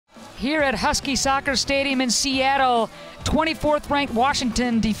Here at Husky Soccer Stadium in Seattle, 24th ranked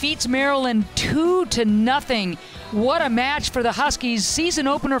Washington defeats Maryland 2-0. What a match for the Huskies, season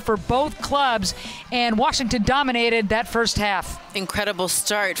opener for both clubs, and Washington dominated that first half. Incredible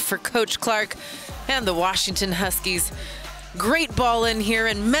start for Coach Clark and the Washington Huskies. Great ball in here,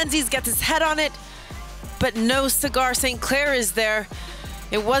 and Menzies gets his head on it, but no Cigar St. Clair is there.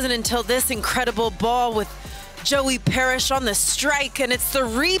 It wasn't until this incredible ball with Joey Parrish on the strike, and it's the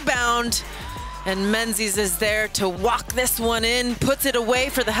rebound. And Menzies is there to walk this one in, puts it away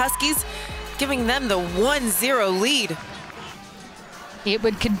for the Huskies, giving them the 1-0 lead. It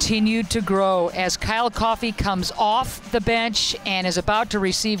would continue to grow as Kyle Coffey comes off the bench and is about to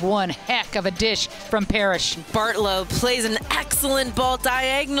receive one heck of a dish from Parrish. Bartlow plays an excellent ball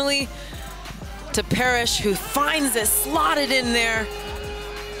diagonally to Parrish, who finds it slotted in there.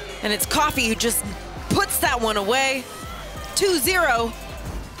 And it's Coffey who just puts that one away. 2-0.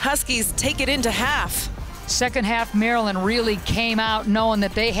 Huskies take it into half. Second half, Maryland really came out knowing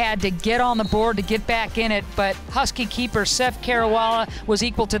that they had to get on the board to get back in it, but Husky keeper Seth Carawala was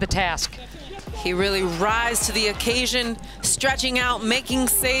equal to the task. He really rise to the occasion, stretching out, making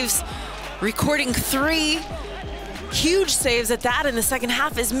saves, recording 3 huge saves at that in the second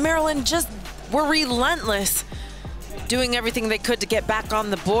half, as Maryland just were relentless, doing everything they could to get back on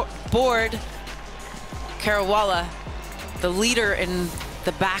the board. Carawala, the leader in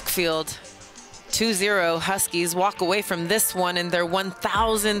the backfield. 2-0, Huskies walk away from this one in their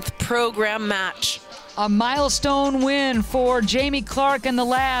 1,000th program match. A milestone win for Jamie Clark and the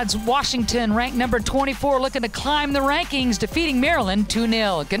lads. Washington, ranked number 24, looking to climb the rankings, defeating Maryland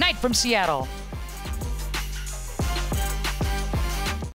 2-0. Good night from Seattle.